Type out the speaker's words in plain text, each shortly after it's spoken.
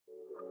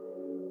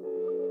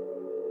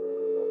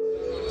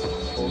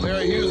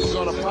Larry Hughes is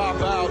going to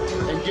pop out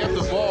and get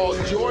the ball.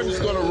 Jordan's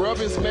going to rub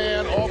his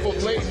man off of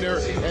Leitner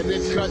and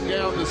then cut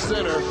down the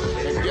center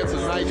and gets a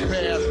nice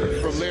pass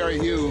from Larry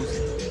Hughes.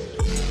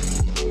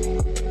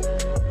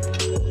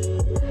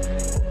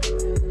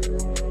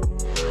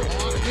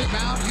 On the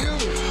inbound,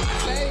 Hughes.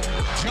 Fake,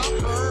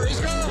 jumper, he's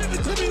going. Give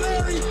it to me,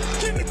 Larry.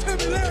 Give it to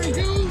me, Larry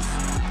Hughes.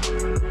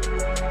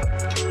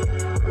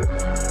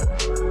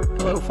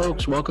 Hello,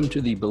 folks. Welcome to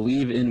the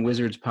Believe in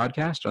Wizards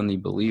podcast on the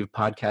Believe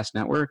Podcast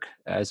Network.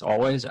 As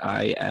always,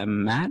 I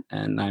am Matt,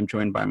 and I'm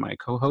joined by my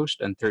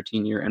co-host and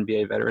 13-year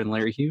NBA veteran,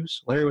 Larry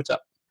Hughes. Larry, what's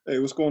up? Hey,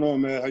 what's going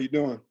on, man? How you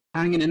doing?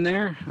 Hanging in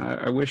there.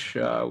 I wish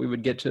we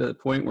would get to the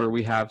point where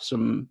we have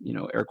some,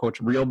 air quotes,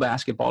 real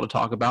basketball to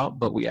talk about,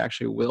 but we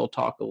actually will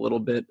talk a little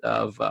bit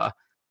of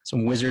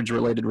some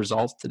Wizards-related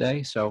results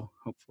today. So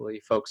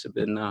hopefully folks have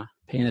been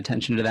paying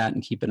attention to that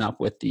and keeping up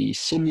with the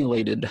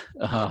simulated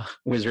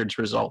Wizards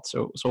results.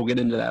 So we'll get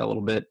into that a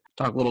little bit,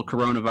 talk a little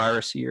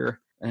coronavirus here,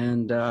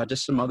 and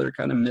just some other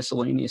kind of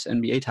miscellaneous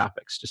NBA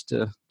topics just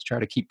to try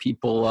to keep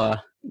people,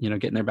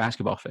 getting their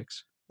basketball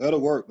fix.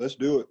 That'll work. Let's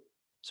do it.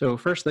 So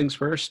first things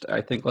first, I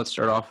think let's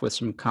start off with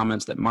some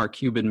comments that Mark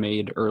Cuban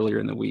made earlier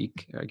in the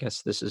week. I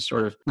guess this is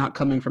sort of not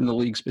coming from the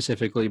league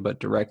specifically, but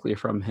directly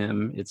from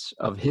him. It's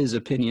of his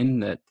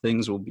opinion that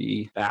things will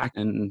be back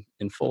and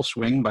in full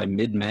swing by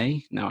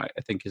mid-May. Now,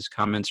 I think his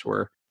comments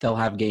were they'll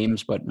have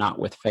games, but not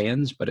with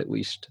fans, but at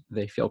least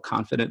they feel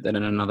confident that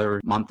in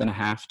another month and a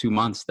half, 2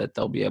 months, that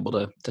they'll be able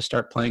to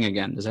start playing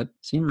again. Does that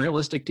seem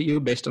realistic to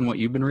you based on what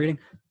you've been reading?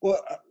 Well,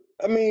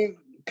 I mean,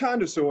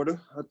 kind of, sort of.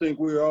 I think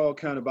we're all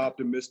kind of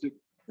optimistic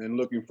and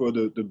looking for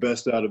the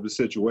best out of the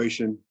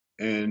situation.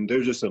 And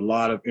there's just a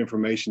lot of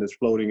information that's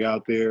floating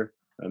out there,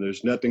 and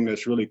there's nothing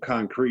that's really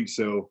concrete.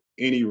 So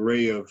any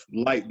ray of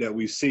light that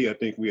we see, I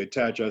think we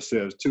attach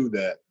ourselves to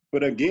that.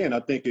 But again,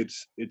 I think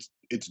it's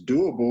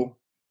doable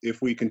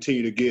if we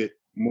continue to get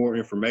more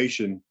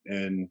information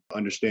and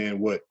understand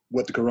what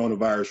the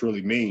coronavirus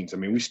really means. I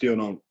mean, we still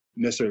don't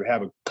necessarily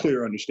have a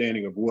clear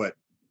understanding of what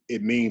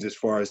it means as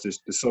far as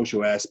the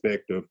social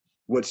aspect of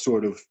what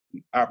sort of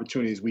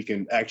opportunities we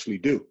can actually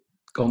do.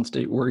 Golden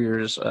State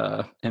Warriors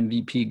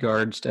MVP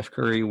guard Steph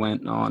Curry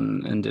went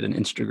on and did an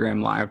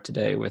Instagram live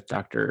today with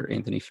Dr.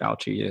 Anthony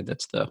Fauci.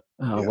 That's the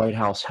White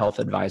House health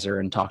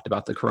advisor, and talked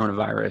about the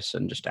coronavirus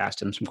and just asked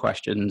him some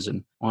questions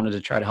and wanted to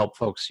try to help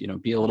folks,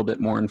 be a little bit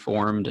more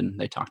informed. And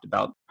they talked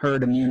about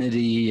herd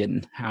immunity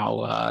and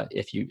how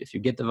if you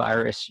get the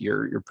virus,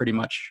 you're pretty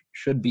much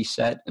should be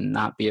set and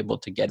not be able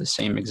to get the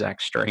same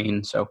exact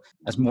strain. So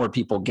as more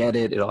people get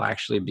it, it'll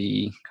actually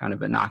be kind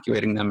of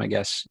inoculating them, I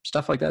guess.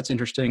 Stuff like that's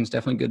interesting. It's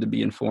definitely good to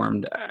be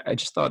informed. I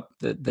just thought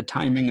that the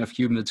timing of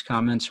Cuban's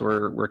comments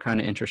were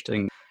kind of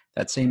interesting.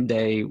 That same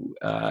day,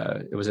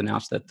 it was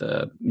announced that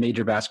the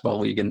major basketball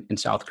league in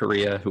South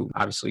Korea, who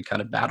obviously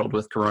kind of battled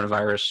with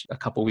coronavirus a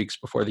couple weeks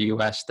before the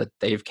U.S., that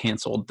they've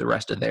canceled the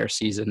rest of their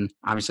season.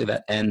 Obviously,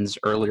 that ends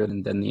earlier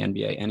than the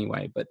NBA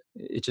anyway, but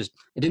it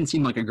didn't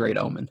seem like a great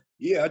omen.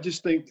 Yeah, I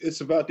just think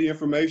it's about the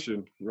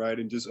information, right?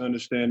 And just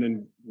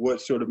understanding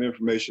what sort of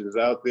information is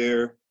out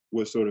there,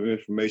 what sort of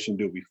information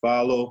do we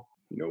follow,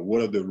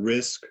 what are the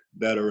risks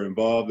that are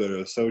involved, that are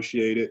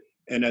associated.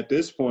 And at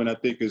this point, I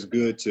think it's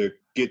good to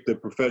get the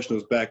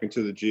professionals back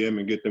into the gym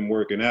and get them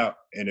working out.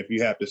 And if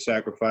you have to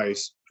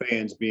sacrifice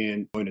fans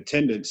being in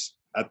attendance,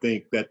 I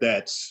think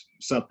that's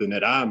something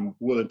that I'm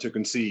willing to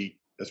concede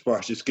as far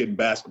as just getting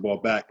basketball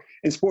back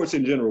and sports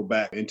in general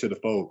back into the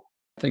fold.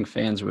 I think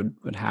fans would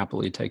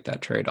happily take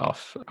that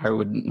trade-off. I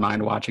wouldn't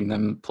mind watching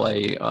them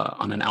play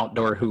on an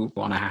outdoor hoop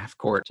on a half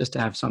court just to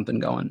have something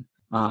going.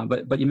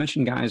 But you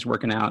mentioned guys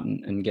working out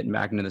and getting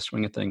back into the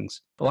swing of things.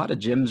 A lot of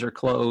gyms are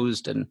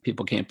closed and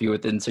people can't be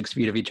within 6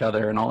 feet of each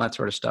other and all that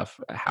sort of stuff.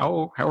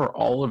 How are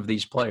all of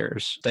these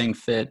players staying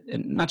fit?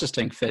 And not just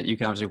staying fit, you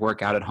can obviously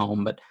work out at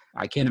home, but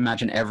I can't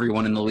imagine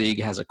everyone in the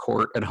league has a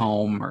court at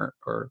home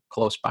or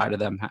close by to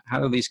them.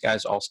 How are these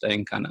guys all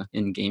staying kind of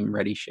in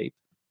game-ready shape?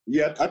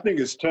 Yeah, I think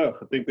it's tough.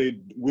 I think they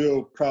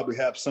will probably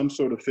have some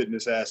sort of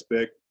fitness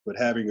aspect, but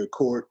having a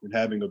court and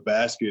having a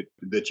basket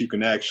that you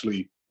can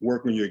actually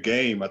work on your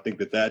game, I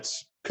think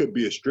that's could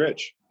be a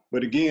stretch.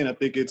 But again, I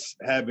think it's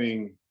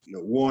having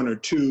one or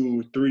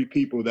two, three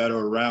people that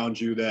are around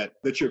you that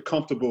you're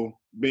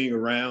comfortable being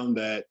around,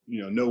 that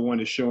no one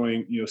is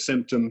showing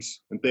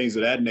symptoms and things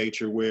of that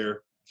nature,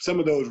 where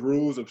some of those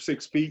rules of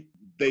 6 feet,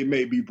 they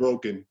may be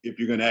broken if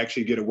you're going to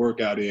actually get a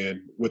workout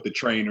in with the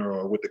trainer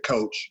or with the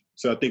coach.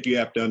 So I think you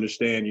have to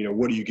understand,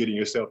 what are you getting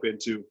yourself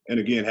into? And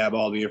again, have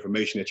all the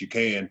information that you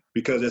can,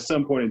 because at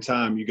some point in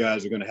time, you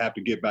guys are going to have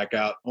to get back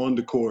out on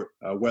the court,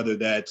 whether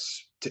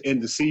that's to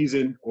end the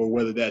season or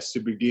whether that's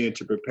to begin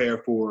to prepare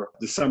for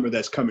the summer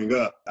that's coming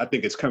up. I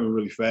think it's coming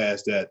really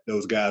fast that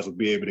those guys will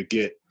be able to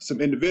get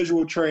some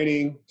individual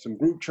training, some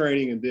group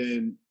training, and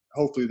then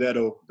hopefully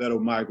that'll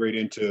migrate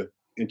into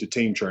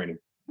team training.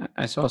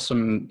 I saw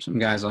some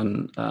guys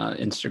on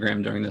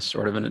Instagram doing this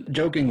sort of in a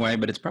joking way,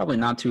 but it's probably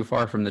not too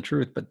far from the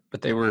truth.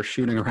 But they were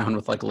shooting around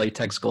with like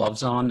latex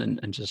gloves on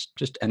and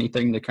just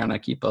anything to kind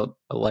of keep a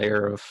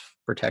layer of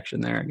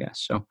protection there, I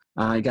guess. So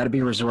you got to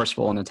be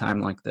resourceful in a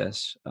time like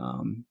this.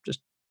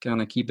 Just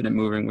kind of keeping it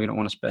moving. We don't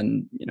want to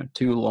spend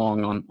too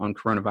long on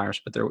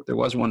coronavirus. But there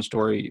was one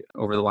story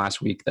over the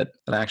last week that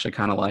I actually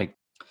kind of like.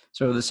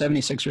 So the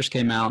 76ers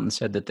came out and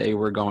said that they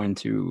were going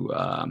to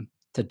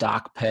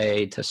dock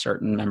pay to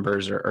certain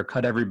members or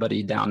cut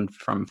everybody down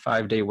from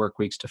 5-day work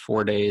weeks to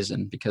 4 days.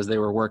 And because they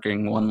were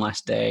working one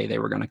less day, they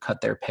were going to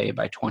cut their pay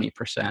by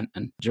 20%.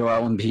 And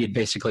Joel Embiid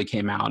basically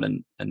came out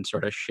and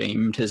sort of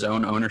shamed his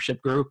own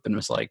ownership group and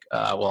was like,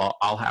 well,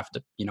 I'll have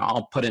to,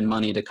 I'll put in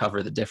money to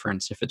cover the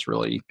difference if it's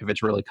really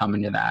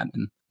coming to that.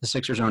 And the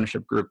Sixers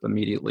ownership group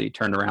immediately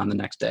turned around the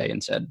next day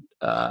and said,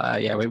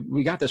 yeah,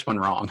 we got this one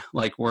wrong.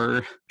 Like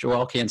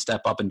Joel can't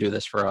step up and do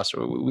this for us.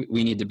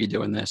 We need to be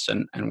doing this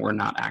and we're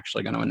not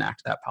actually going to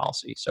enact that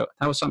policy. So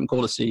that was something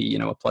cool to see,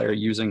 a player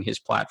using his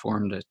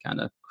platform to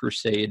kind of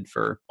crusade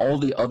for all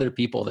the other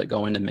people that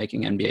go into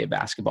making NBA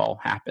basketball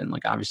happen.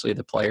 Like obviously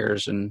the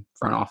players and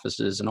front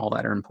offices and all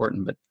that are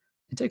important, but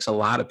it takes a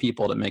lot of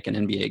people to make an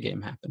NBA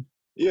game happen.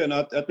 Yeah, and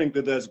I think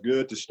that that's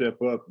good to step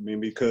up. I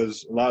mean,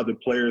 because a lot of the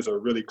players are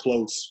really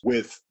close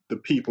with the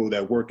people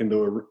that work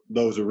in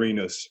those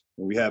arenas.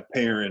 We have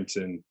parents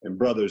and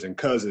brothers and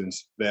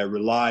cousins that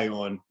rely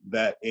on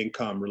that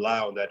income, rely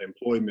on that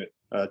employment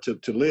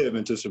to live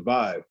and to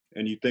survive.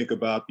 And you think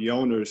about the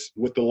owners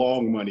with the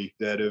long money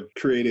that have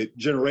created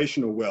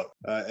generational wealth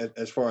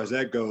as far as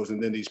that goes.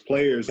 And then these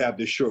players have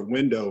this short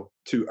window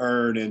to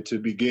earn and to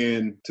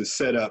begin to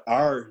set up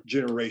our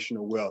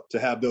generational wealth, to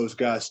have those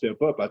guys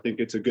step up. I think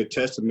it's a good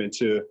testament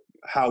to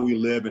how we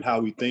live and how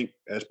we think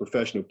as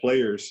professional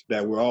players,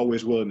 that we're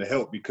always willing to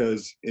help,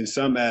 because in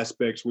some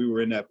aspects we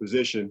were in that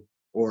position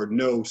or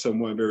know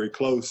someone very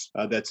close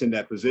that's in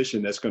that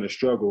position that's going to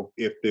struggle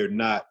if they're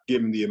not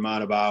given the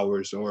amount of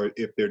hours or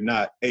if they're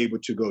not able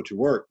to go to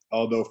work.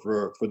 Although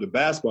for the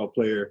basketball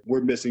player,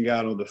 we're missing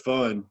out on the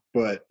fun,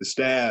 but the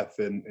staff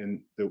and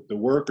the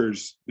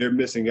workers, they're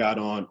missing out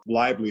on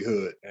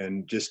livelihood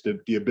and just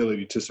the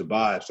ability to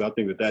survive. So I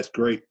think that that's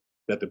great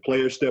that the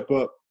players step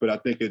up, but I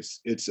think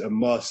it's a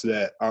must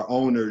that our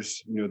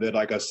owners, that,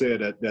 like I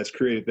said, that's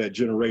created that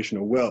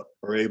generational wealth,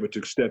 are able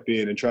to step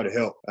in and try to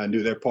help and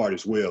do their part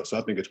as well. So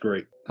I think it's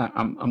great.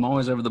 I'm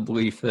always of the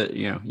belief that,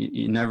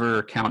 you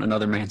never count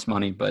another man's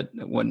money, but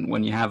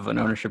when you have an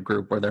ownership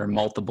group where there are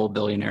multiple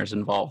billionaires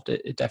involved,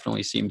 it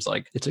definitely seems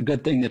like it's a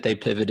good thing that they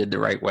pivoted the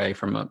right way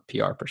from a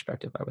PR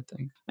perspective, I would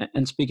think.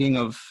 And speaking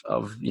of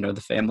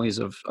the families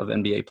of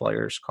NBA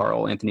players,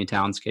 Karl Anthony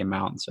Towns came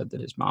out and said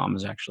that his mom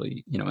is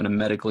actually, in a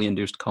medically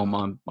induced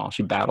coma while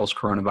she battles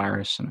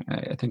coronavirus. And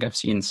I think I've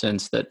seen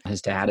since that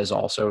his dad is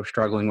also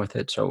struggling with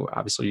it. So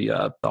obviously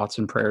thoughts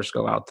and prayers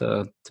go out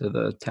to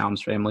the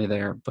Towns family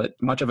there. But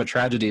much of a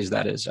tragedy as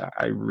that is,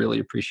 I really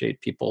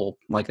appreciate people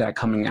like that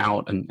coming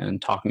out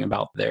and talking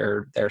about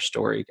their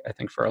story. I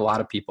think for a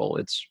lot of people,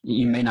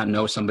 you may not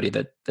know somebody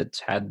that's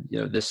had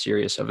this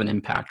serious of an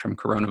impact from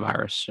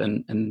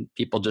coronavirus, and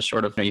people just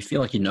sort of you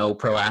feel like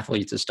pro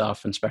athletes and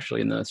stuff, and especially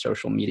in the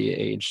social media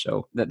age.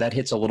 So that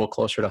hits a little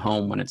closer to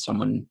home when it's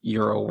someone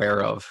you're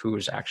aware of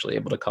who's actually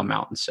able to come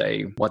out and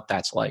say what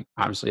that's like.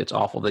 Obviously, it's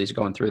awful that he's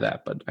going through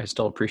that, but I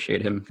still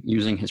appreciate him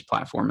using his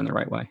platform in the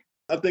right way.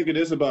 I think it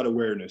is about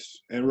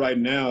awareness. And right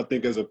now, I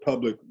think as a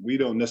public, we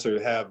don't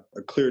necessarily have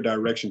a clear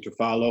direction to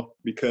follow,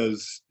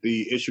 because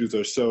the issues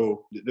are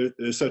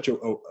there's such a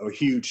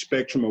huge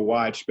spectrum, a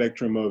wide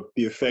spectrum of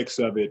the effects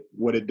of it,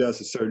 what it does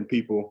to certain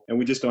people. And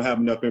we just don't have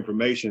enough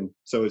information.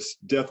 So it's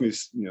definitely,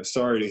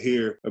 sorry to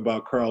hear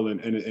about Karl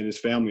and his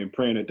family, and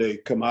praying that they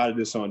come out of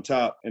this on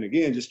top. And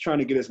again, just trying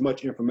to get as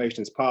much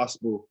information as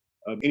possible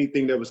of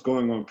anything that was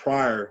going on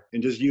prior,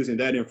 and just using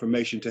that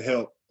information to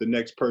help the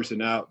next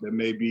person out that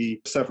may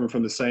be suffering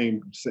from the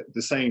same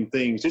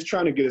things, just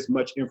trying to get as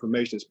much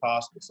information as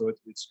possible. So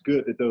it's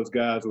good that those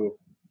guys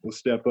will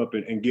step up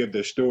and give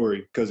their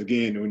story, because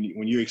again, when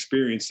you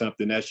experience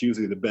something, that's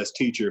usually the best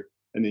teacher,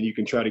 and then you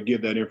can try to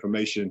give that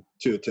information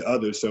to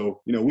others.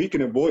 So, we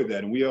can avoid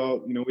that. And we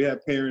all, we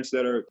have parents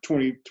that are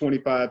 20,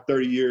 25,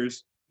 30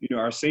 years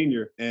our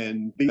senior,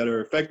 and that are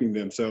affecting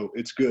them. So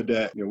it's good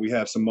that we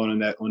have someone on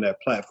that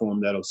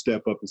platform that'll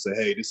step up and say,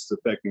 hey, this is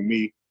affecting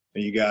me,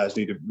 and you guys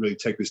need to really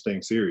take this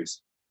thing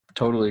serious.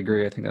 Totally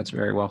agree. I think that's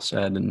very well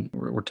said. And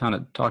we're kind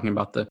of talking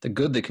about the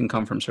good that can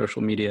come from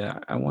social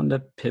media. I wanted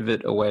to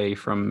pivot away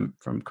from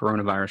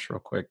coronavirus real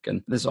quick.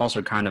 And this is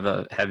also kind of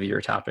a heavier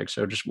topic.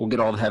 So we'll get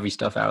all the heavy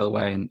stuff out of the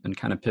way and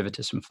kind of pivot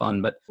to some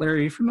fun. But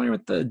Larry, are you familiar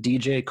with the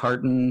DJ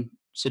Carton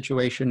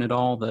situation at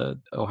all, the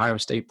Ohio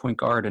State point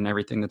guard, and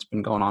everything that's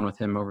been going on with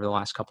him over the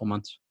last couple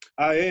months?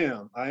 I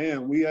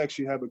am. We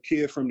actually have a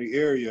kid from the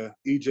area,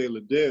 EJ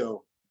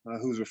Liddell,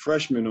 who's a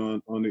freshman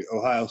on the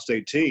Ohio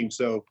State team.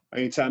 So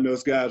anytime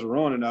those guys were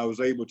on and I was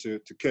able to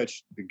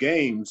catch the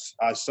games,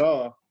 I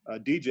saw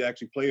DJ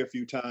actually play a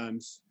few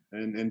times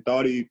and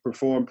thought he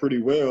performed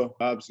pretty well,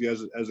 obviously,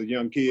 as a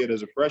young kid,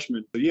 as a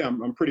freshman. But yeah,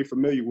 I'm pretty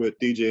familiar with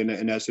DJ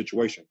in that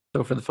situation.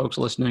 So for the folks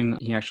listening,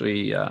 he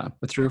actually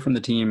withdrew from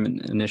the team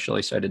and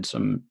initially cited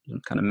some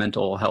kind of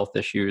mental health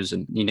issues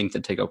and needing to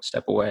take a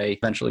step away.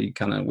 Eventually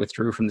kind of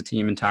withdrew from the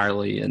team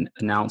entirely and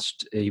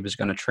announced he was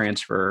going to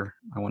transfer,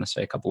 I want to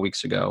say a couple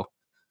weeks ago.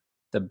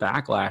 The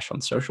backlash on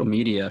social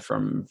media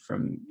from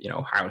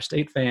Ohio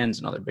State fans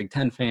and other Big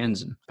Ten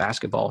fans and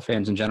basketball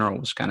fans in general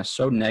was kind of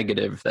so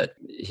negative that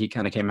he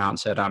kind of came out and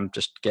said, I'm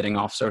just getting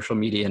off social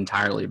media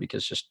entirely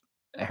because just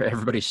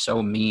everybody's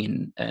so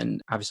mean.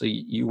 And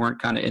obviously you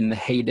weren't kind of in the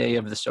heyday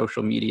of the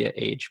social media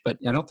age, but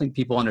I don't think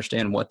people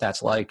understand what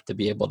that's like to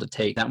be able to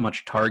take that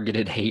much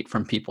targeted hate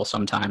from people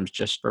sometimes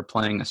just for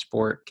playing a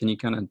sport. Can you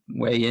kind of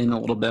weigh in a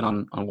little bit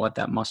on what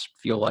that must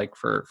feel like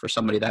for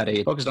somebody that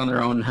age, focused on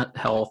their own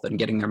health and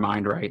getting their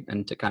mind right,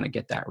 and to kind of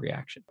get that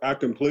reaction? I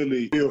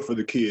completely feel for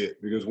the kid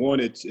because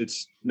one, it's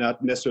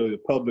not necessarily the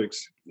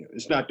public's,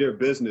 it's not their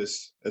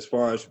business as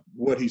far as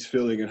what he's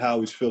feeling and how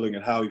he's feeling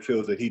and how he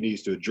feels that he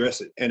needs to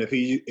address it. And if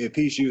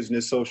he's using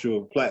this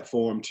social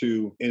platform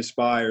to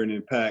inspire and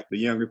impact the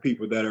younger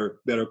people that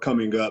are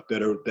coming up,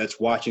 that's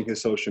watching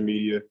his social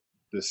media,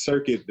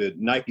 the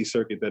Nike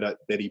circuit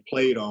that he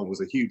played on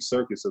was a huge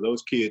circuit. So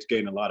those kids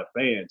gained a lot of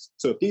fans.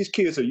 So if these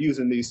kids are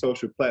using these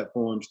social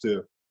platforms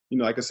to,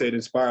 like I said,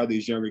 inspire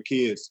these younger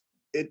kids,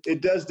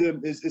 it does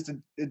them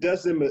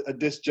an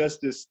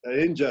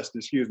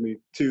injustice,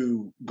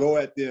 to go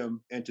at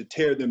them and to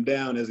tear them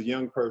down as a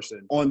young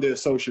person on their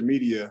social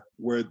media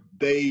where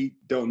they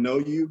don't know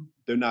you.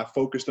 They're not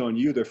focused on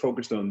you. They're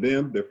focused on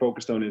them. They're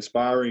focused on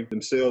inspiring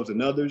themselves and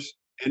others.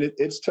 And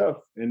it's tough.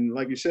 And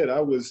like you said,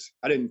 I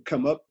didn't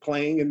come up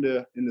playing in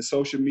the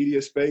social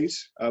media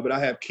space, but I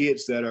have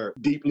kids that are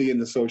deeply in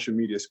the social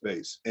media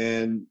space.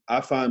 And I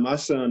find my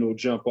son will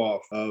jump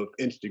off of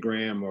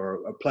Instagram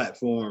or a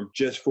platform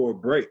just for a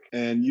break.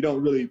 And you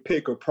don't really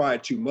pick or pry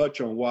too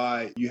much on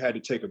why you had to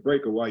take a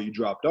break or why you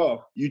dropped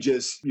off. You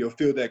just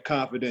feel that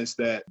confidence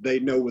that they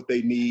know what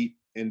they need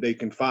and they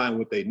can find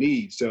what they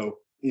need. So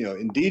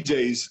in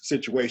DJ's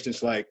situation,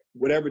 it's like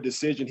whatever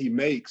decision he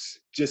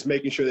makes, just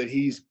making sure that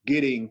he's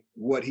getting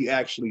what he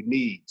actually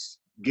needs,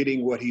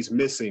 getting what he's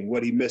missing,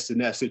 what he missed in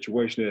that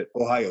situation at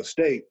Ohio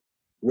State.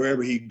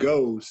 Wherever he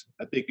goes,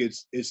 I think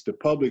it's the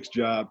public's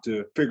job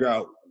to figure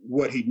out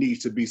what he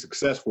needs to be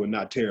successful and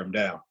not tear him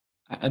down.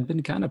 I've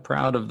been kind of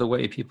proud of the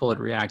way people had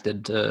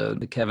reacted to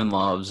the Kevin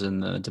Loves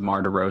and the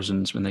DeMar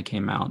DeRozans when they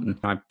came out. And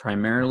I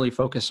primarily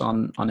focus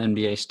on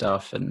NBA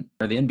stuff, and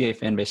the NBA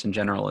fan base in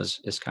general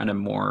is kind of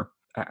more,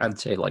 I'd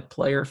say, like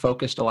player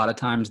focused a lot of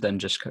times than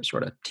just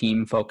sort of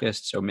team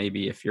focused. So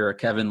maybe if you're a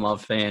Kevin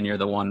Love fan, you're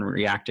the one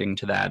reacting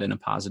to that in a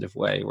positive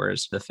way,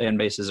 whereas the fan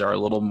bases are a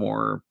little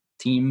more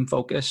team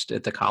focused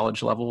at the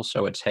college level.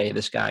 So it's, hey,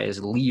 this guy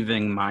is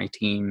leaving my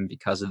team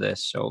because of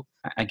this. So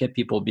I get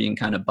people being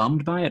kind of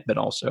bummed by it, but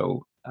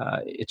also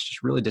it's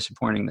just really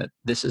disappointing that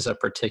this is a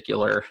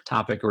particular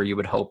topic where you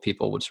would hope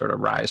people would sort of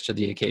rise to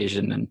the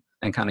occasion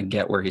and kind of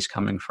get where he's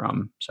coming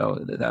from. So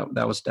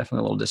that was definitely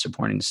a little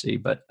disappointing to see.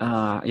 But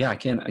yeah, I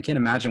can't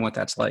imagine what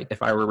that's like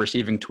if I were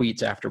receiving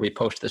tweets after we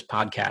post this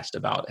podcast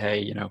about,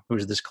 hey,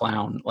 who's this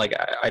clown? Like,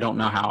 I don't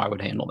know how I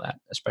would handle that,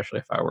 especially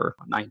if I were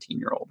a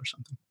 19-year-old or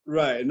something.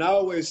 Right. And I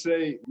always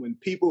say when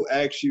people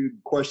ask you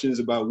questions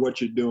about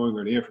what you're doing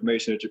or the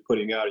information that you're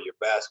putting out of your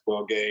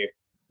basketball game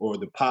or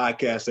the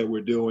podcast that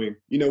we're doing,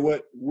 you know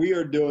what? We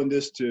are doing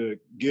this to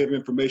give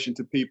information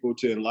to people,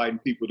 to enlighten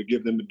people, to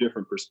give them a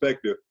different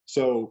perspective.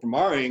 So from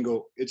our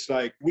angle, it's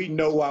like we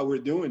know why we're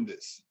doing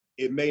this.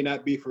 It may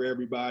not be for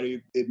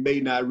everybody. It may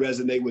not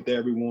resonate with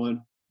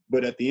everyone.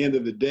 But at the end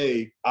of the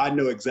day, I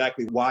know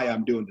exactly why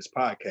I'm doing this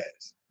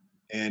podcast.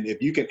 And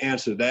if you can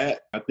answer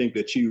that, I think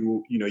that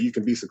you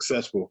can be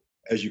successful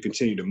as you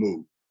continue to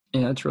move.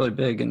 Yeah, that's really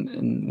big.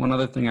 And one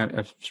other thing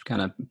I'm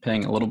kind of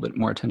paying a little bit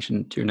more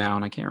attention to now,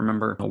 and I can't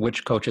remember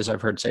which coaches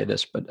I've heard say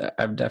this, but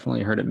I've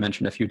definitely heard it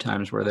mentioned a few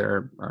times where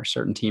there are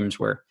certain teams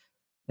where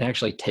they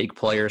actually take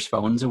players'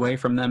 phones away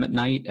from them at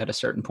night at a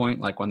certain point,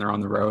 like when they're on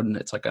the road, and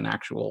it's like an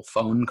actual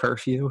phone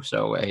curfew.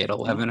 So hey, at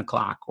 11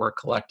 o'clock, we're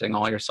collecting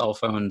all your cell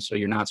phones so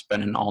you're not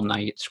spending all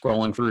night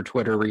scrolling through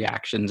Twitter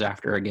reactions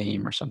after a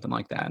game or something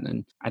like that.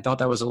 And I thought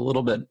that was a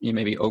little bit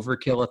maybe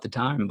overkill at the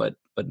time, but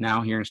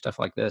now hearing stuff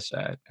like this,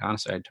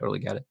 honestly, I totally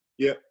get it.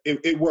 Yeah,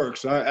 it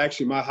works.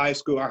 Actually, our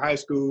high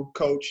school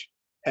coach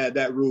had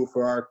that rule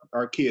for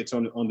our kids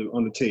on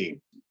the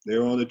team. They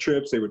were on the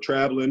trips, they were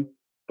traveling.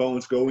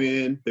 Phones go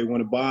in, they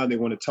want to bond, they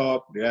want to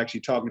talk. They're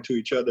actually talking to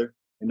each other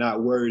and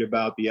not worried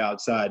about the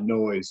outside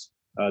noise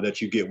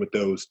that you get with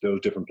those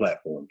different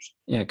platforms.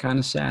 Yeah, kind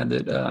of sad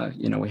that,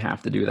 we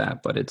have to do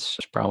that, but it's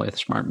probably a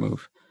smart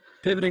move.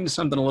 Pivoting to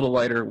something a little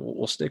lighter,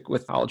 we'll stick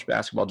with college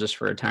basketball just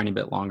for a tiny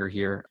bit longer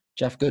here.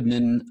 Jeff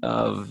Goodman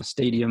of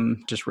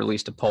Stadium just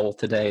released a poll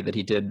today that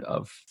he did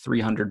of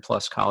 300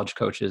 plus college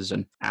coaches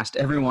and asked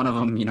every one of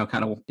them,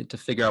 kind of to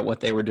figure out what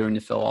they were doing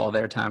to fill all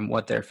their time,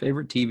 what their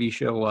favorite TV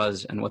show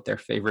was and what their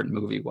favorite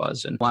movie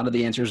was. And a lot of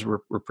the answers were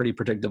pretty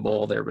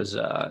predictable. There was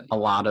a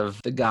lot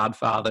of The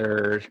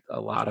Godfather, a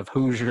lot of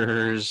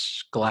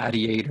Hoosiers,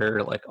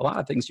 Gladiator, like a lot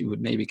of things you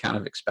would maybe kind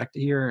of expect to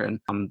hear,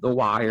 and The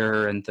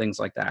Wire and things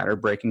like that, or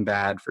Breaking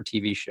Bad for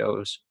TV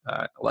shows.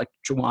 Like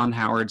Juwan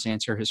Howard's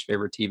answer, his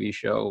favorite TV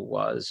show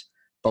was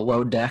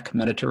Below Deck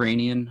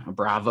Mediterranean, a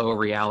Bravo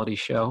reality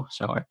show.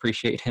 So I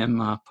appreciate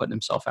him putting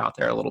himself out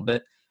there a little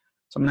bit.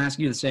 So I'm going to ask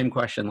you the same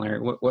question, Larry.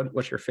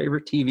 What's your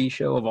favorite TV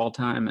show of all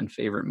time and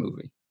favorite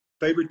movie?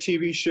 Favorite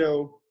TV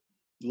show,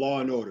 Law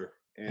and Order.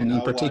 And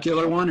any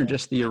particular one or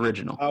just the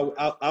original?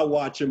 I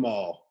watch them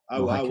all. I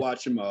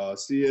watch them all.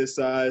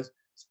 CSI,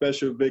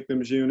 Special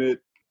Victims Unit,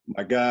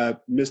 my guy,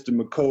 Mr.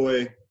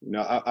 McCoy.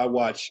 I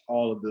watch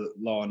all of the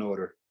Law and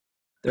Order.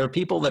 There are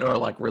people that are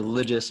like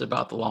religious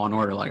about the Law and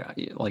Order, like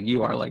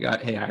you are. Like,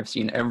 hey, I've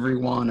seen every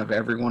one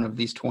of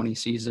these 20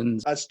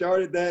 seasons. I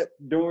started that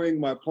during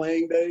my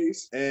playing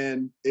days,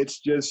 and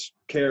it's just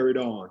carried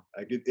on.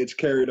 Like it's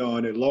carried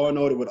on. And Law and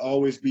Order would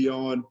always be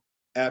on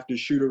after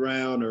shoot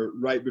around or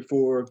right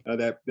before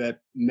that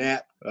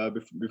nap,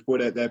 before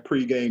that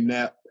pregame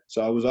nap.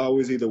 So I was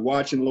always either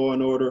watching Law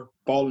and Order,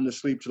 falling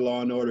asleep to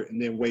Law and Order,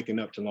 and then waking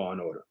up to Law and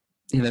Order.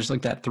 Yeah, there's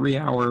like that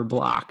 3-hour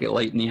block at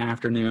late in the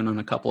afternoon on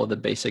a couple of the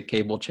basic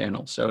cable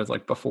channels. So it's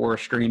like before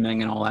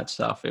streaming and all that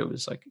stuff, it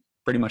was like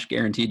pretty much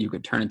guaranteed you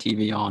could turn a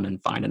TV on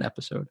and find an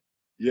episode.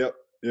 Yep.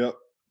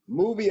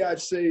 Movie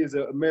I'd say is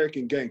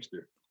American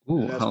Gangster.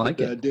 Ooh, I like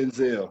it.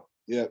 Denzel.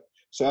 Yep.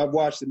 So I've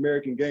watched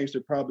American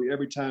Gangster probably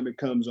every time it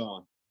comes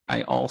on.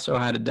 I also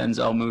had a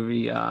Denzel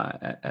movie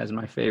as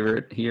my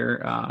favorite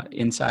here,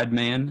 Inside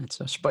Man.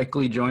 It's a Spike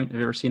Lee joint. Have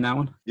you ever seen that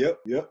one? Yep,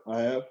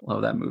 I have.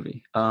 Love that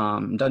movie.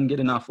 Doesn't get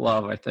enough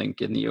love, I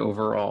think, in the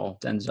overall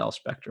Denzel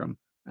spectrum.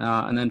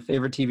 And then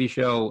favorite TV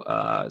show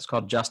is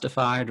called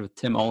Justified with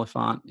Tim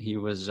Oliphant. He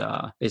was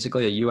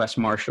basically a U.S.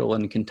 Marshal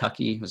in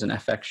Kentucky. It was an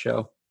FX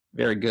show.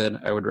 Very good.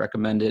 I would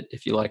recommend it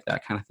if you like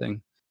that kind of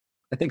thing.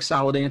 I think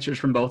solid answers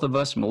from both of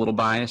us. I'm a little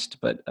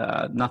biased, but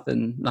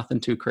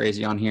nothing too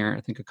crazy on here. I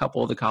think a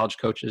couple of the college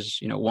coaches,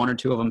 one or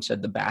two of them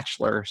said The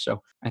Bachelor.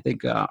 So I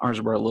think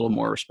ours were a little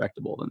more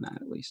respectable than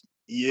that, at least.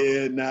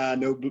 Yeah,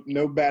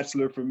 no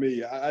Bachelor for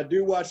me. I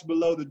do watch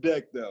Below the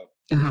Deck, though.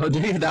 Oh, do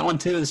you have that one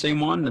too? The same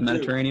one, the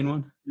Mediterranean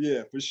one?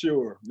 Yeah, for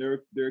sure.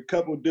 There are a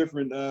couple of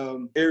different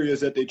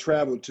areas that they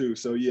travel to.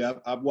 So yeah,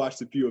 I've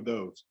watched a few of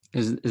those.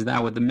 Is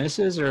that with the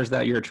missus, or is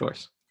that your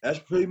choice? That's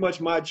pretty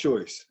much my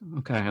choice.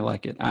 Okay, I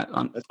like it.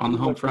 On the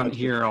home front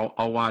here,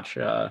 I'll watch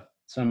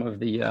some of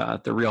the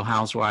Real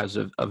Housewives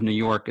of New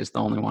York. Is the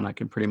only one I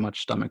can pretty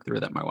much stomach through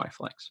that my wife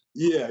likes.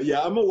 Yeah,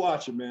 I'm gonna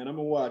watch it, man. I'm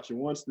gonna watch it.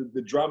 Once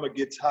the drama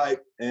gets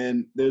hyped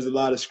and there's a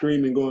lot of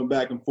screaming going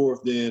back and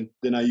forth, then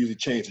I usually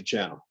change the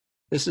channel.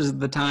 This is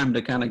the time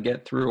to kind of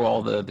get through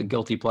all the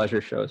guilty pleasure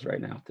shows right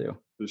now too.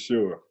 For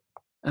sure.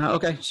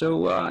 Okay,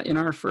 so in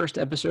our first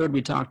episode,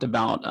 we talked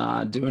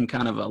about doing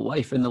kind of a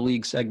life in the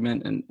league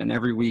segment, and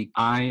every week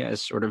I,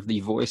 as sort of the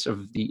voice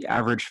of the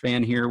average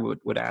fan here,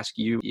 would ask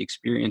you, the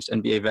experienced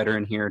NBA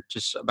veteran here,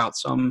 just about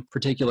some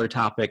particular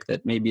topic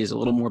that maybe is a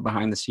little more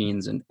behind the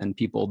scenes and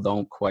people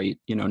don't quite,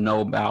 know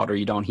about, or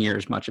you don't hear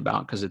as much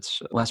about because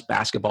it's less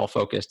basketball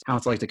focused, how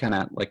it's like to kind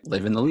of like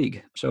live in the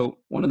league. So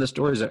one of the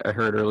stories I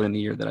heard early in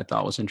the year that I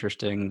thought was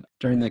interesting,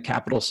 during the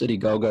Capital City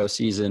Go-Go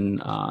season,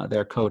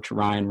 their coach,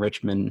 Ryan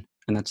Richman,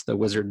 and that's the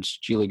Wizards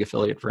G League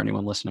affiliate for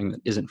anyone listening that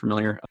isn't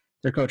familiar.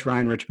 Their coach,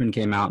 Ryan Richman,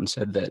 came out and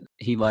said that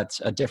he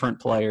lets a different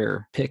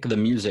player pick the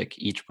music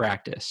each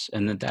practice,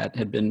 and that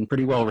had been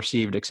pretty well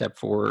received, except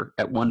for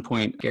at one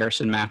point,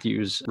 Garrison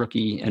Matthews,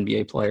 rookie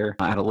NBA player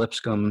out of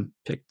Lipscomb,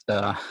 picked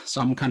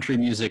some country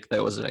music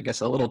that was, I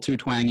guess, a little too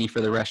twangy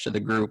for the rest of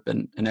the group,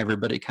 and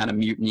everybody kind of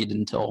mutinied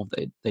until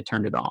they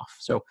turned it off.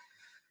 So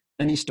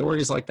any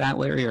stories like that,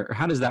 Larry, or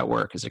how does that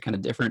work? Is it kind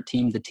of different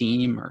team to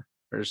team, or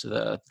does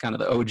the kind of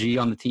the OG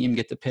on the team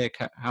get to pick?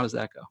 How does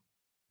that go?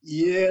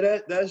 Yeah,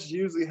 that's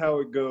usually how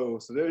it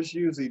goes. So there's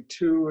usually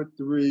 2 or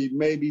 3,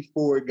 maybe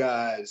 4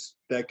 guys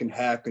that can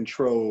have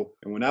control.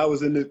 And when I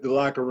was in the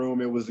locker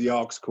room, it was the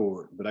aux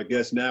cord, but I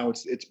guess now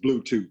it's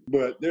Bluetooth.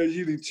 But there's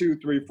usually 2,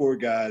 3, 4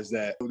 guys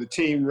that the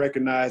team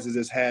recognizes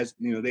as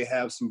they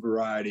have some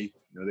variety.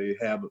 They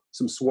have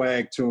some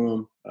swag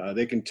to them.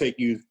 They can take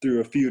you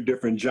through a few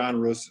different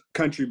genres,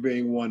 country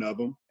being one of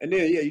them. And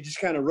then, you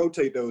just kind of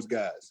rotate those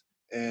guys.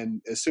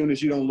 And as soon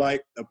as you don't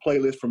like a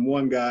playlist from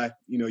one guy,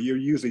 you're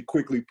usually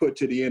quickly put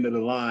to the end of the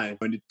line.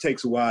 And it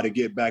takes a while to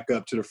get back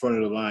up to the front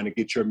of the line and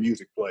get your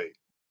music played.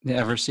 You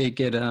ever see it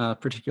get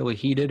particularly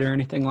heated or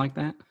anything like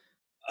that?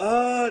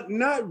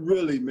 Not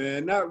really,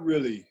 man. Not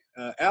really.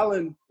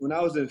 Allen, when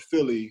I was in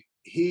Philly,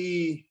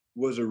 he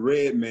was a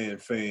Redman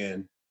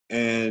fan.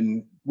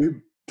 And we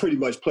pretty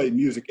much played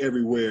music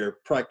everywhere,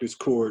 practice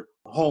court,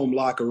 home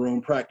locker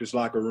room, practice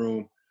locker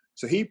room.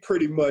 So he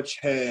pretty much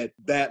had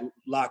that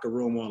locker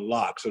room on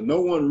lock. So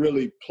no one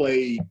really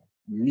played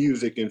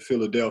music in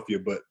Philadelphia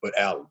but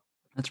Allen.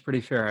 That's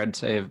pretty fair. I'd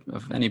say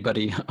of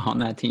anybody on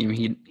that team,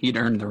 he'd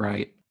earned the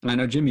right. And I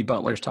know Jimmy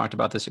Butler's talked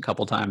about this a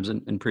couple times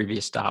in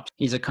previous stops.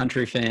 He's a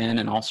country fan,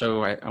 and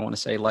also I want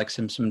to say likes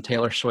some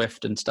Taylor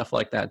Swift and stuff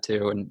like that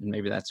too. And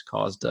maybe that's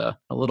caused a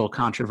little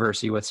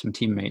controversy with some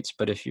teammates.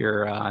 But if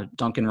you're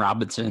Duncan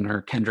Robinson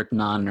or Kendrick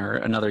Nunn or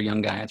another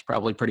young guy, it's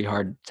probably pretty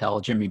hard to tell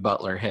Jimmy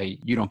Butler, hey,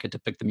 you don't get to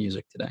pick the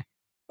music today.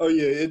 Oh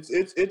yeah,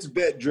 it's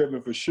vet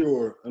driven for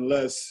sure,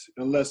 unless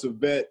a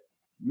vet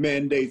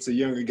mandates a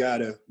younger guy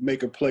to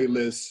make a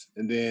playlist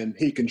and then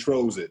he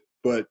controls it.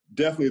 But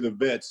definitely the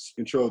vets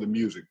control the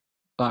music.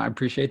 I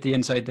appreciate the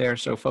insight there.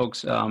 So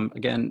folks,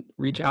 again,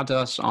 reach out to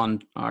us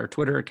on our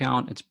Twitter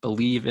account. It's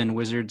Believe in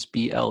Wizards,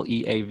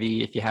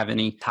 BLEAV. If you have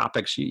any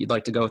topics you'd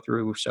like to go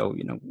through. So,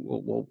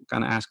 we'll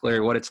kind of ask Larry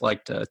what it's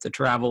like to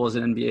travel as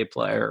an NBA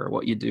player, or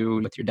what you do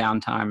with your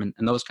downtime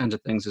and those kinds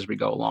of things as we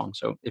go along.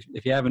 So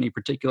if you have any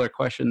particular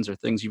questions or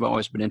things you've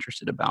always been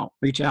interested about,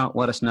 reach out,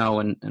 let us know,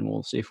 and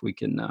we'll see if we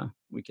can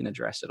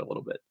address it a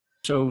little bit.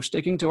 So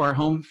sticking to our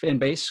home fan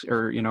base,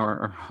 or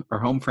our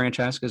home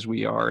franchise, because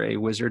we are a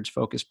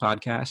Wizards-focused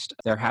podcast,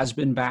 there has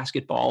been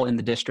basketball in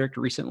the district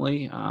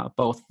recently.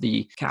 Both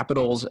the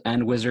Capitals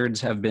and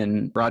Wizards have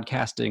been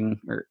broadcasting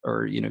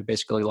or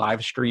basically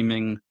live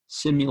streaming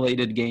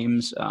simulated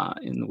games,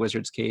 in the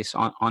Wizards' case,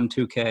 on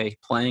 2K,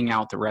 playing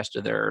out the rest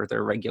of their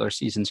regular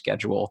season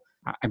schedule.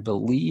 I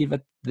believe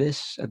at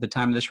the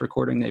time of this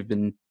recording, they've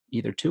been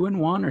either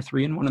 2-1 or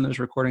 3-1 in those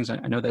recordings. I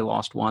know they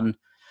lost one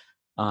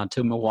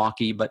to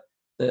Milwaukee, but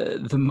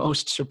the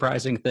most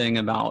surprising thing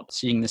about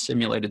seeing the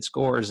simulated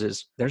scores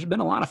is there's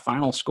been a lot of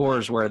final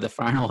scores where the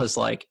final is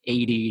like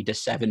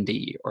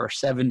 80-70 or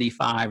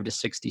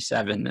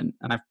 75-67. And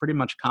I've pretty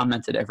much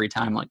commented every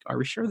time, like, are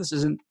we sure this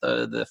isn't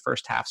the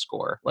first half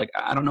score? Like,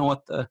 I don't know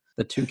what the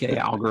 2K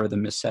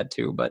algorithm is set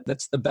to, but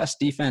that's the best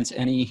defense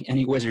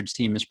any Wizards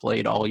team has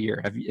played all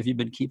year. Have you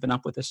been keeping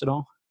up with this at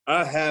all?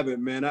 I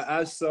haven't, man.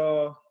 I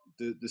saw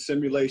the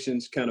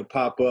simulations kind of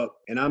pop up,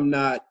 and I'm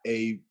not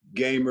a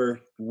gamer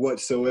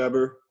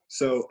whatsoever,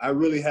 so I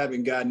really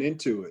haven't gotten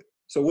into it.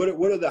 So what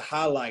are the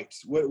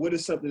highlights? What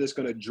is something that's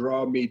going to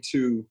draw me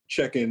to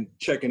checking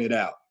it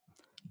out?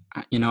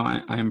 I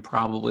am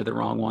probably the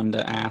wrong one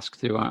to ask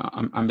to.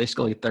 I'm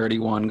basically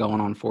 31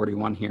 going on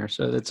 41 here,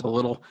 so it's a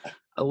little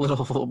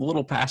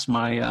past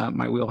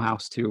my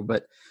wheelhouse too.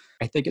 But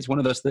I think it's one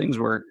of those things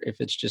where if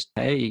it's just,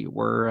 hey,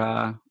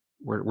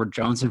 we're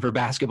jonesing for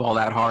basketball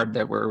that hard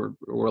that we're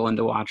willing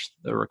to watch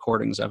the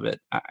recordings of it.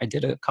 I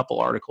did a couple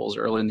articles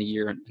early in the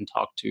year and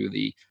talked to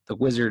the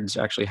Wizards.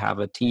 Actually have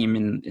a team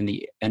in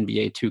the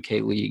NBA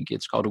 2K League.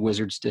 It's called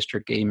Wizards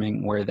District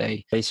Gaming, where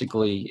they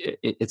basically,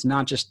 it's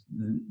not just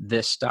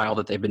this style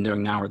that they've been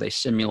doing now where they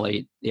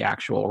simulate the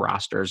actual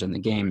rosters and the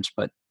games,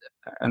 but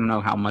I don't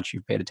know how much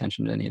you've paid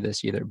attention to any of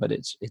this either, but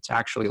it's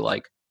actually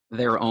like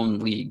their own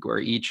league where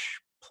each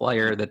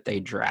player that they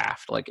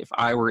draft, like if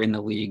I were in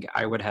the league,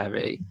 I would have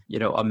a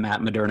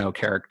Matt Moderno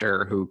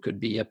character who could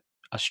be a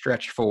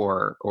stretch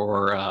four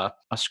or a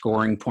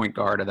scoring point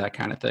guard or that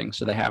kind of thing.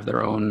 So they have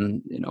their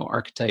own,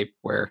 archetype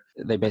where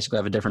they basically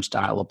have a different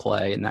style of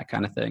play and that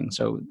kind of thing.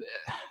 So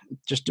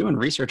just doing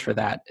research for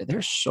that,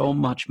 there's so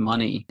much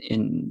money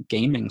in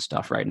gaming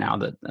stuff right now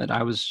that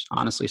I was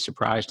honestly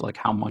surprised like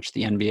how much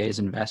the NBA is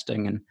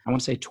investing. And I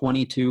want to say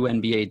 22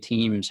 NBA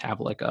teams have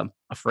like a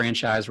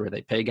franchise where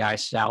they pay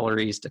guys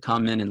salaries to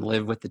come in and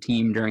live with the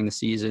team during the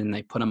season.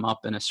 They put them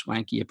up in a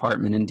swanky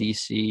apartment in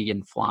DC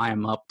and fly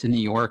them up to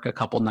New York a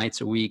couple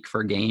nights a week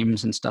for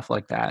games and stuff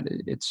like that.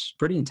 It's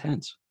pretty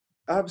intense.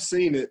 I've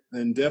seen it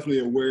and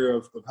definitely aware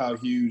of how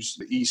huge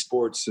the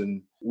esports,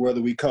 and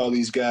whether we call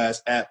these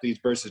guys athletes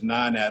versus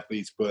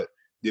non-athletes, but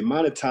the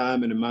amount of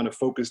time and the amount of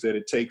focus that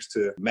it takes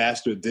to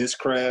master this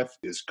craft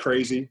is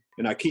crazy.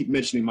 And I keep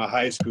mentioning my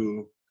high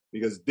school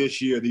because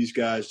this year these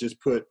guys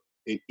just put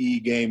an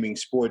e-gaming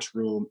sports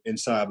room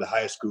inside the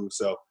high school.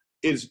 So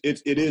it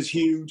is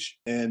huge,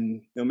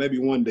 and maybe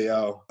one day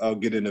I'll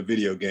get into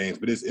video games,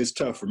 but it's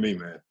tough for me,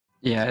 man.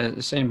 Yeah,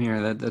 same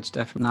here. That's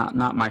definitely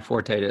not my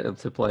forte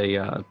to play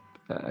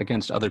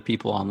against other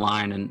people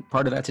online, and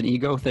part of that's an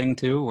ego thing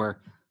too,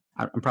 where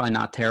I'm probably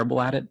not terrible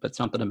at it, but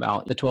something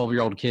about the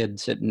 12-year-old kid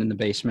sitting in the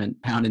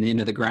basement pounding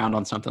into the ground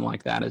on something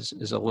like that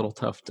is a little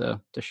tough to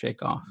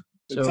shake off.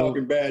 So,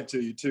 talking bad to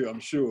you too, I'm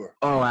sure.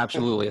 Oh,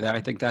 absolutely. I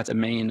think that's a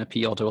main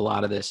appeal to a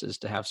lot of this, is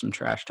to have some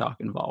trash talk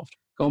involved.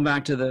 Going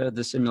back to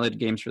the simulated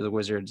games for the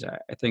Wizards,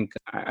 I think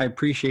I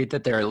appreciate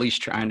that they're at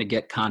least trying to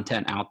get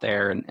content out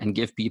there and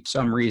give people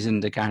some reason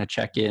to kind of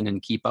check in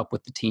and keep up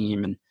with the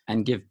team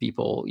and give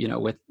people,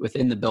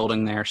 within the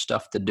building there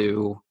stuff to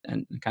do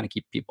and kind of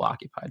keep people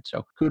occupied.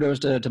 So kudos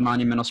to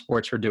Monumental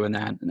Sports for doing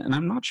that. And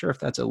I'm not sure if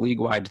that's a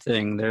league-wide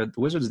thing. The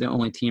Wizards are the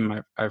only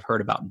team I've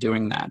heard about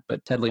doing that,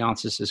 but Ted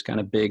Leonsis is kind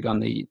of big on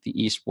the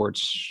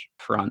esports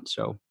front.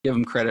 So give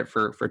him credit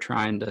for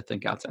trying to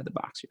think outside the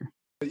box here.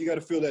 You got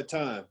to fill that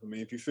time. I mean,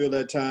 if you fill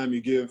that time,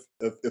 you give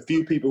a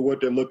few people what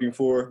they're looking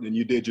for, then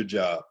you did your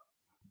job.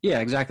 Yeah,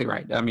 exactly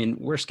right. I mean,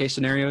 worst case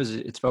scenarios,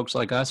 it's folks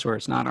like us where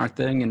it's not our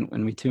thing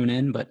and we tune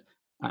in, but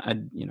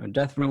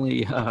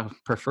definitely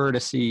prefer to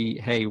see,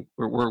 hey,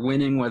 we're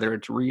winning, whether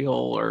it's real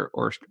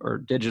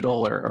or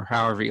digital or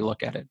however you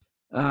look at it.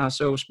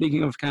 So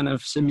speaking of kind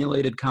of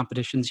simulated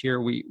competitions here,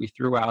 we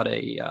threw out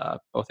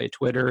both a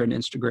Twitter and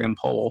Instagram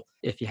poll.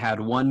 If you had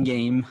one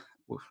game,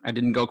 I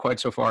didn't go quite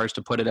so far as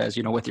to put it as,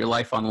 with your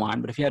life on the line,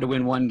 but if you had to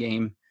win one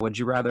game, would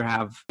you rather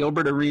have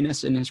Gilbert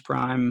Arenas in his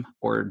prime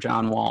or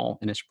John Wall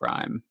in his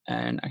prime?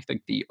 And I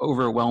think the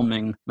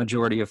overwhelming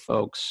majority of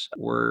folks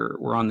were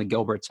on the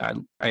Gilbert side.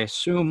 I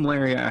assume,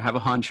 Larry, I have a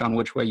hunch on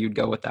which way you'd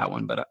go with that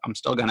one, but I'm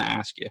still going to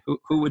ask you,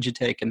 who would you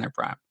take in their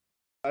prime?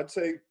 I'd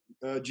take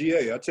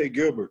GA. I'd take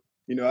Gilbert.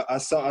 I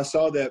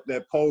saw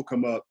that poll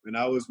come up, and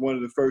I was one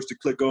of the first to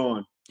click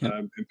on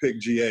and pick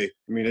GA.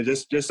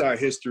 It's just our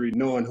history,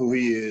 knowing who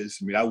he is.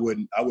 I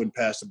wouldn't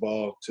pass the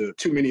ball to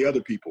too many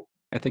other people.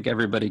 I think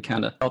everybody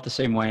kind of felt the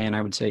same way, and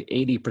I would say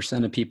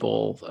 80% of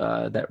people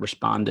that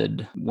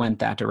responded went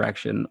that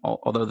direction.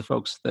 Although the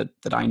folks that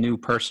I knew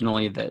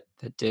personally that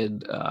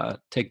did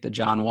take the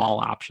John Wall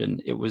option,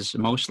 it was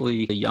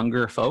mostly the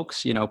younger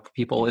folks.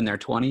 People in their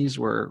 20s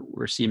were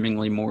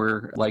seemingly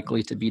more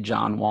likely to be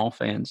John Wall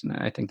fans, and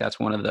I think that's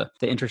one of the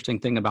interesting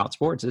thing about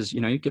sports is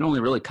you can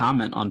only really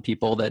comment on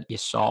people that you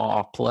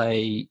saw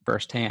play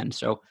firsthand.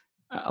 So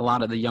a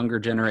lot of the younger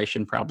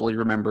generation probably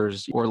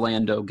remembers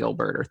Orlando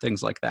Gilbert or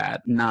things like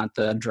that, not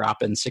the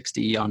dropping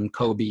 60 on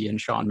Kobe and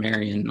Sean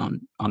Marion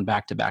on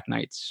back-to-back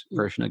nights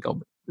version of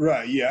Gilbert.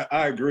 Right. Yeah,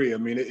 I agree.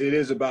 It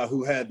is about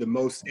who had the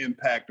most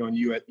impact on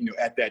you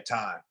at that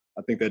time.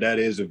 I think that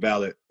is a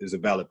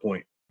valid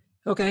point.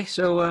 Okay,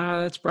 so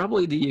that's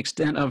probably the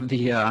extent of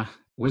the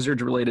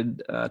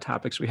Wizards-related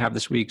topics we have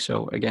this week.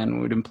 So again,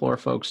 we'd implore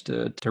folks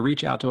to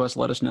reach out to us,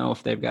 let us know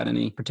if they've got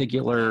any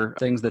particular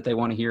things that they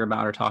want to hear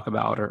about or talk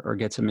about or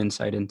get some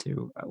insight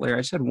into. Larry,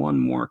 I just had one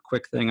more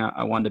quick thing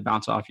I wanted to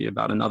bounce off you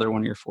about another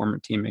one of your former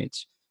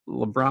teammates.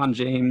 LeBron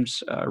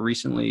James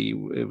recently,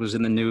 it was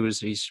in the news,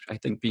 he's, I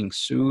think, being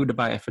sued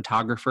by a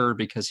photographer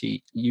because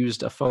he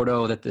used a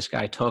photo that this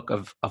guy took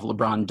of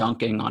LeBron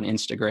dunking on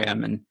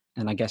Instagram,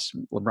 and I guess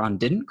LeBron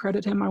didn't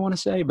credit him, I want to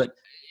say, but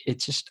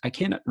it's just, I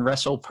can't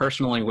wrestle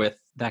personally with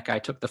that guy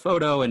took the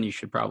photo and you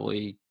should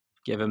probably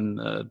give him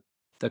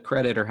the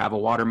credit or have a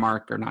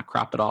watermark or not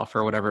crop it off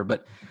or whatever.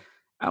 But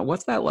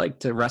what's that like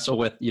to wrestle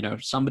with,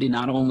 somebody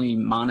not only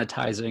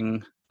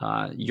monetizing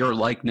your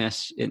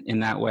likeness in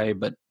that way,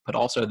 but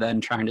also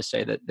then trying to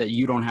say that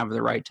you don't have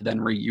the right to then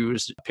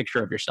reuse a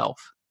picture of yourself?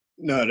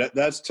 No,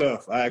 that's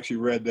tough. I actually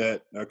read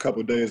that a couple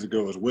of days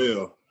ago as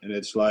well. And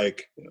it's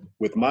like,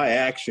 with my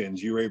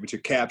actions, you were able to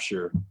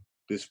capture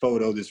this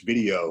photo, this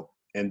video,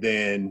 and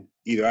then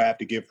either I have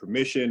to give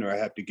permission or I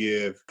have to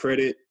give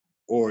credit,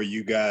 or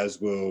you guys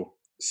will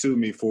sue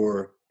me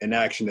for an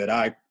action that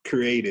I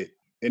created,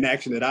 an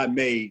action that I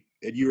made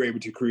that you were able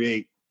to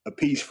create a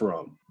piece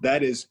from.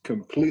 That is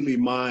completely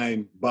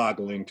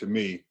mind-boggling to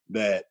me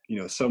that,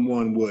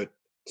 someone would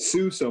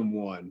sue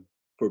someone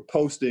for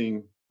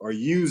posting or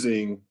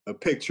using a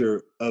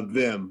picture of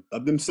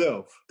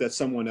themselves that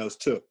someone else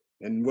took.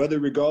 And whether,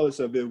 regardless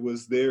of it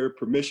was their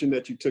permission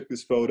that you took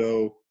this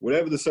photo,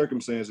 whatever the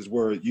circumstances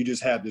were, you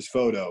just have this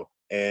photo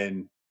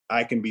and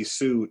I can be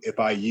sued if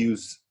I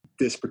use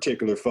this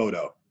particular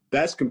photo.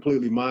 That's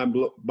completely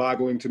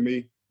mind-boggling to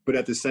me. But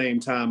at the same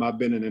time, I've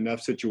been in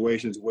enough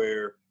situations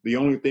where the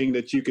only thing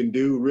that you can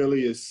do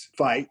really is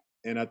fight.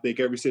 And I think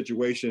every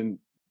situation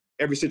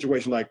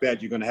like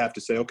that, you're going to have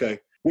to say, okay,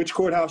 which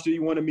courthouse do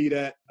you want to meet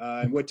at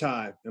and what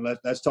time? And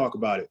let's talk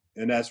about it.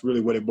 And that's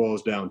really what it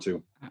boils down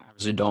to. I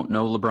obviously don't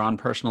know LeBron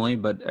personally,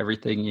 but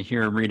everything you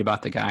hear and read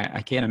about the guy,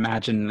 I can't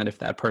imagine that if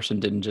that person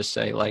didn't just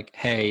say like,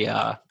 hey,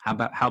 how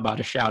about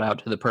a shout out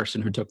to the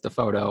person who took the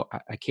photo?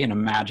 I can't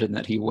imagine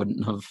that he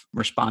wouldn't have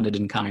responded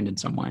in kind in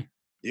some way.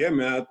 Yeah,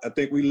 man, I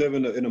think we live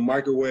in a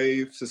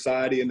microwave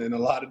society and in a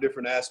lot of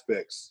different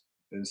aspects.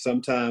 And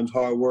sometimes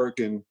hard work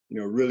and,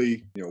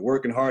 really,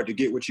 working hard to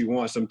get what you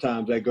want,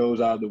 sometimes that goes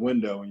out of the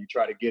window and you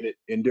try to get it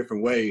in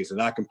different ways. And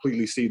I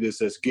completely see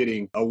this as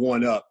getting a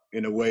one-up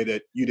in a way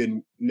that you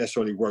didn't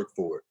necessarily work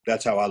for it.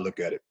 That's how I look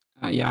at it.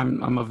 Yeah,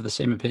 I'm of the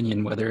same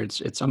opinion, whether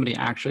it's somebody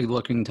actually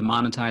looking to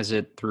monetize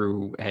it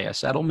through a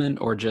settlement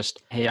or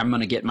just, hey, I'm going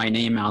to get my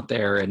name out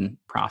there and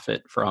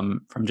profit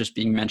from just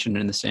being mentioned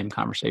in the same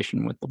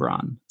conversation with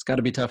LeBron. It's got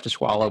to be tough to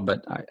swallow,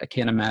 but I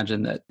can't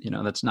imagine that,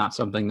 that's not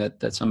something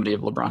that somebody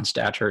of LeBron's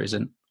stature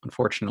isn't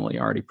unfortunately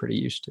already pretty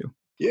used to.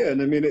 Yeah,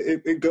 and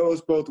it goes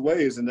both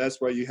ways. And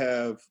that's why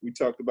we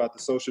talked about the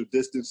social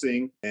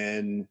distancing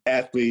and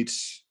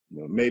athletes,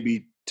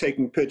 maybe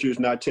taking pictures,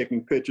 not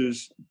taking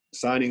pictures,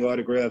 signing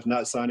autographs,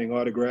 not signing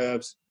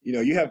autographs.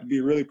 You have to be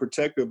really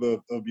protective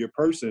of your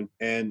person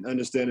and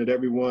understand that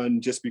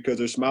everyone, just because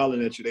they're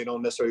smiling at you, they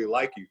don't necessarily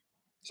like you.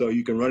 So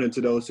you can run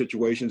into those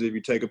situations if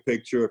you take a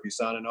picture, if you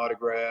sign an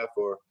autograph,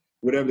 or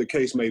whatever the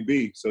case may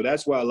be. So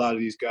that's why a lot of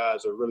these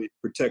guys are really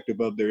protective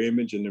of their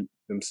image and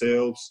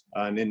themselves,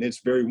 and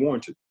it's very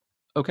warranted.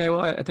 Okay,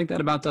 well, I think that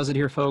about does it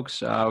here,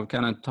 folks. We've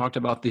kind of talked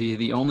about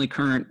the only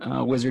current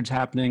Wizards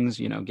happenings,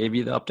 gave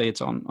you the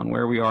updates on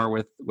where we are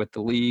with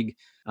the league.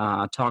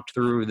 talked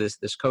through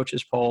this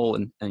coaches poll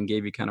and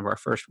gave you kind of our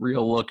first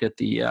real look at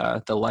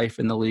the life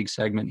in the league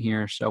segment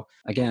here. So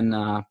again,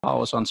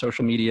 follow us on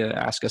social media,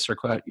 ask us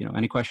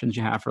any questions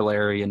you have for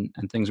Larry and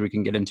things we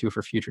can get into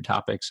for future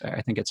topics.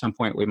 I think at some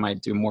point we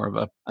might do more of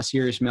a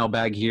serious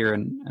mailbag here.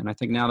 And I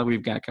think now that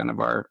we've got kind of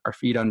our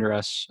feet under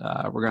us,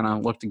 we're going to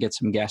look to get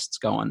some guests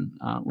going.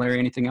 Larry,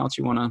 anything else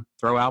you want to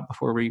throw out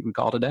before we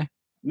call today?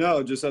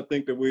 No, just I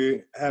think that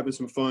we're having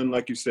some fun,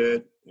 like you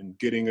said, and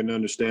getting an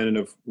understanding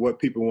of what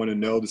people want to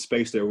know, the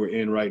space that we're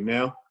in right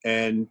now.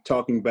 And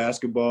talking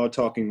basketball,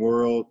 talking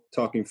world,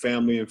 talking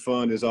family and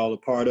fun is all a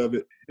part of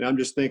it. And I'm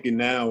just thinking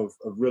now of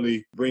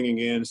really bringing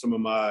in some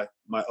of my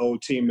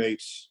old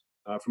teammates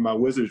from my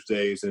Wizards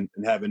days and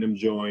having them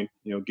join,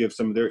 give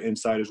some of their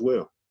insight as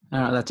well.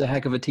 That's a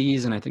heck of a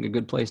tease, and I think a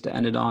good place to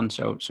end it on.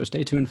 So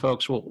stay tuned,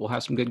 folks. We'll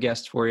have some good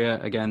guests for you.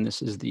 Again,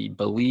 this is the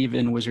Believe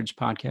in Wizards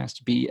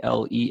podcast,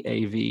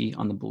 BLEAV,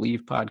 on the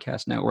Believe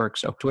Podcast Network.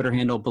 So Twitter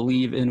handle,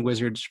 Believe in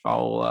Wizards.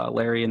 Follow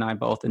Larry and I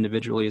both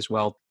individually as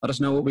well. Let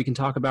us know what we can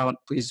talk about.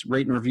 Please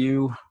rate and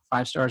review.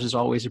 5 stars is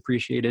always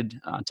appreciated.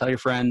 Tell your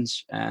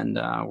friends, and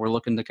we're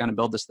looking to kind of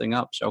build this thing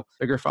up. So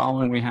bigger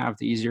following we have,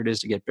 the easier it is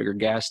to get bigger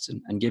guests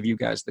and give you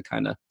guys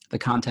the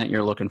content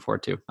you're looking for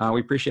too. We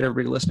appreciate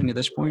everybody listening to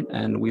this point,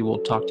 and we will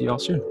talk to you all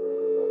soon.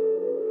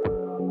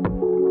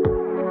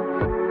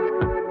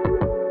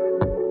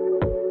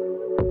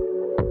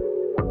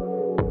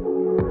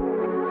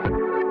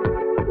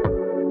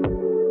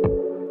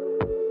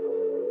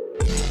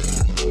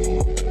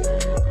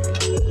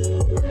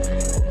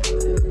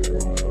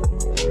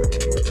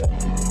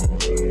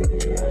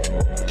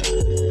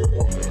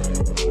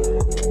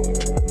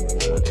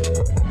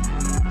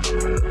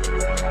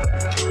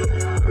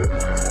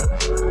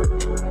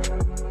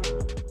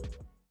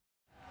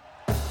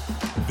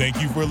 Thank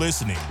you for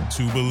listening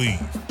to Believe.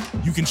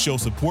 You can show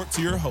support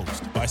to your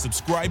host by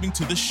subscribing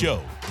to the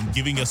show and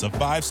giving us a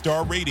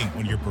 5-star rating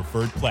on your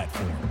preferred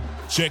platform.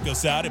 Check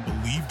us out at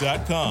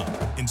Believe.com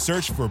and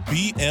search for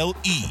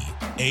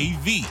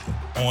BLEAV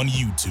on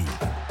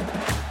YouTube.